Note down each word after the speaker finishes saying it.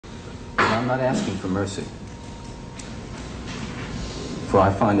I'm not asking for mercy, for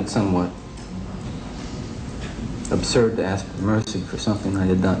I find it somewhat absurd to ask for mercy for something I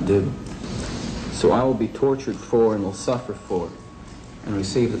did not do. So I will be tortured for and will suffer for and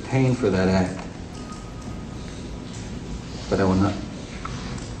receive the pain for that act. But I will not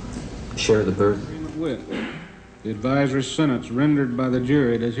share the burden. With the advisory sentence rendered by the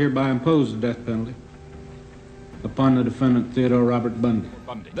jury does hereby impose the death penalty upon the defendant Theodore Robert Bundy.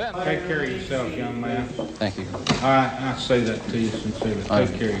 Take care of yourself, young man. Thank you. I say that to you sincerely.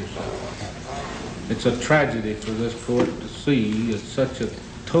 Take care of yourself. It's a tragedy for this court to see it's such a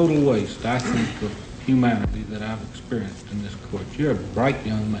total waste, I think, of humanity that I've experienced in this court. You're a bright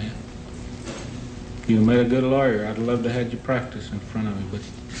young man. You made a good lawyer. I'd love to have you practice in front of me, but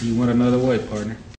you went another way, partner.